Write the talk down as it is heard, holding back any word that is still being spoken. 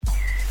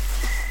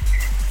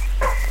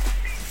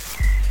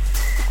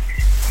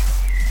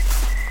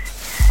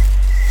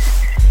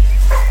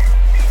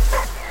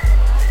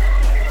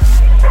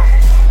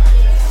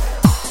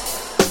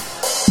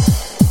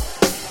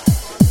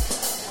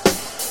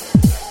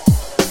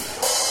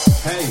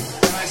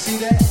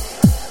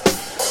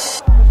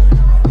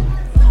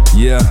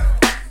Yeah.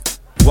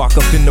 Walk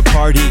up in the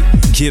party,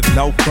 give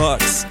no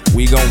fucks.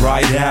 We gon'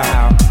 ride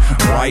out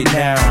right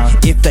now.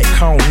 If they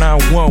call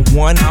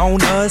 911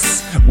 on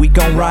us, we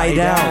gon' ride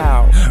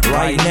out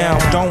right now.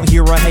 Don't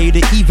hear a hater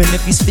even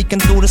if he's speaking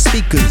through the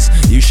speakers.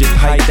 You should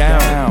pipe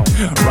down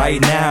right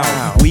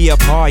now. We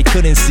up high,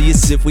 couldn't see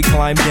us if we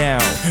climb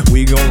down.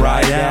 We gon'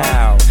 ride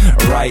out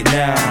right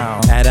now.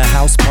 At a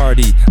house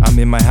party, I'm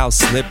in my house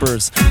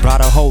slippers.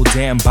 Brought a whole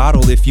damn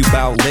bottle if you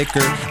bout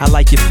liquor. I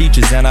like your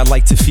features and I'd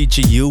like to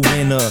feature you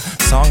in a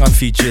song I'm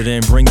featured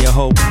in. Bring your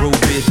whole crew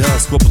with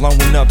us. We're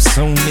blowing up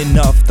soon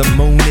enough. The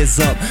moon is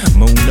up,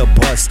 moon a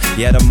bust.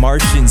 Yeah, the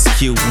Martians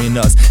cueing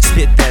us.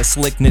 Spit that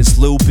slickness,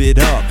 lube it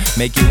up.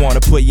 Make you wanna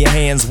put your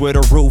hands where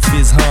the roof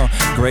is, huh?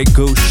 Grey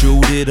Goose,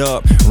 shoot it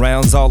up.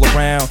 Rounds all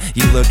around.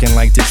 You looking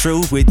like the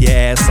truth with your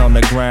ass on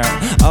the ground.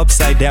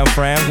 Upside down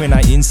frown when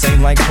I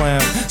insane like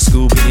clown.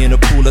 Scuba in a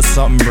pool of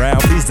something brown.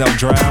 Please don't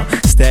drown.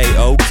 Stay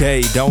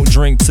okay, don't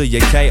drink till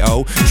you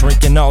KO.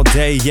 Drinking all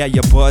day, yeah,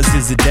 your buzz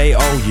is a day.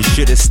 Oh, you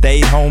should've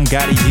stayed home,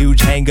 got a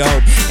huge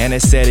hangover. And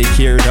it said it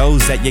cured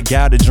those that you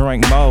gotta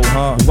drink more,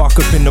 huh? Walk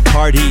up in the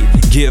party,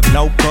 give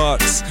no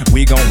fucks.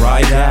 We gon'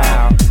 ride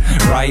out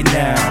right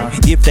now.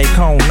 If they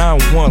call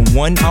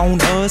 911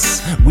 on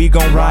us, we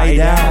gon' ride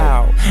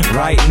out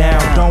right now.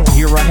 Don't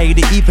hear a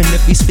hater even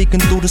if he's speaking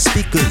through the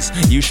speakers.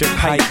 You should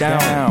pipe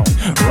down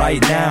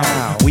right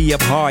now. We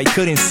up high,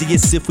 couldn't see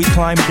us if we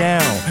climb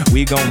down.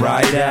 We gon'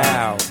 ride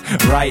out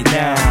right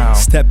now.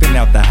 Stepping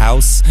out the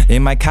house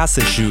in my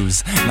casa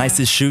shoes.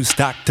 Nicest shoes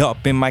stocked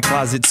up in my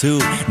closet too.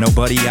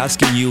 Nobody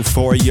asking you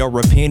for your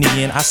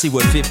opinion. I see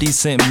what 50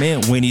 Cent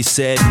meant when he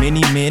said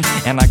mini men,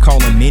 and I call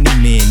them mini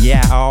men.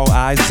 Yeah, all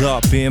eyes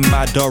up in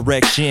my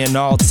direction,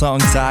 all tongue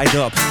tied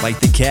up like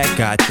the cat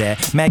got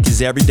that. Mac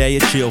is every day a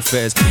chill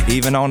fest.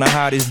 Even on the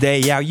hottest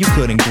day out, you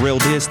couldn't grill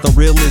this. The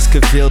realest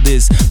could feel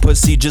this.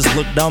 Pussy just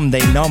look dumb,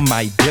 they numb.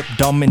 I dip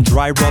dumb and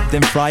dry rub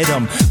then fry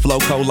them. Flow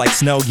cold like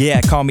snow,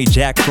 yeah, call me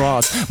Jack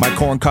Frost. My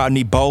corn caught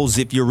me bowls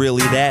if you're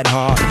really that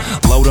hot.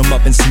 Load them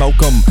up and smoke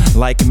them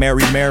like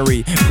Mary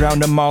Mary.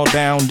 Ground them all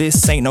down,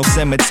 this ain't no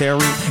cemetery.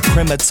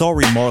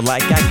 Crematory, more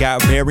like I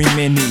got very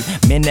many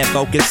men that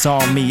focus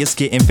on me. It's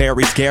getting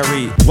very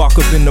scary. Walk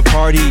up in the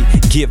party,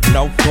 give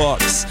no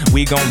fucks.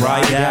 We gon'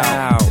 ride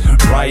out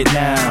right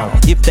now.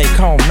 If they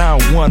call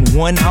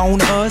 911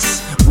 on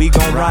us, we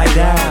gon' ride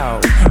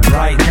out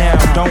right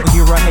now. Don't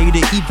hear a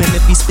hater even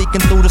if he's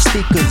speaking through the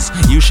speakers.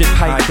 You should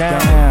pipe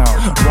down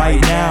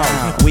right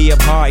now. We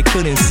up high,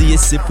 couldn't see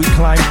us if we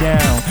climb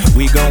down.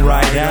 We gon'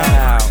 ride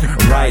out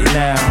right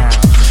now.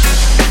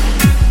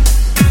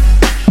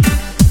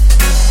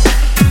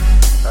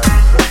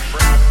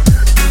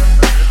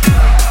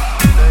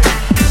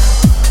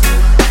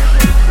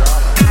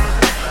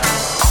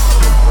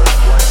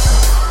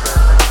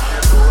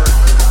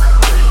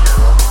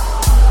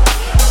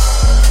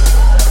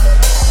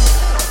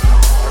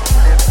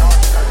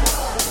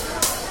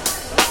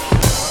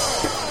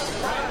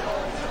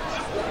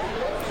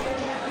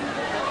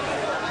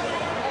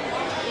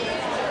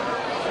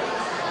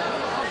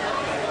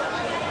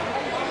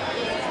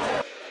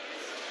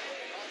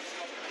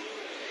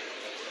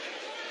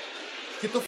 Get the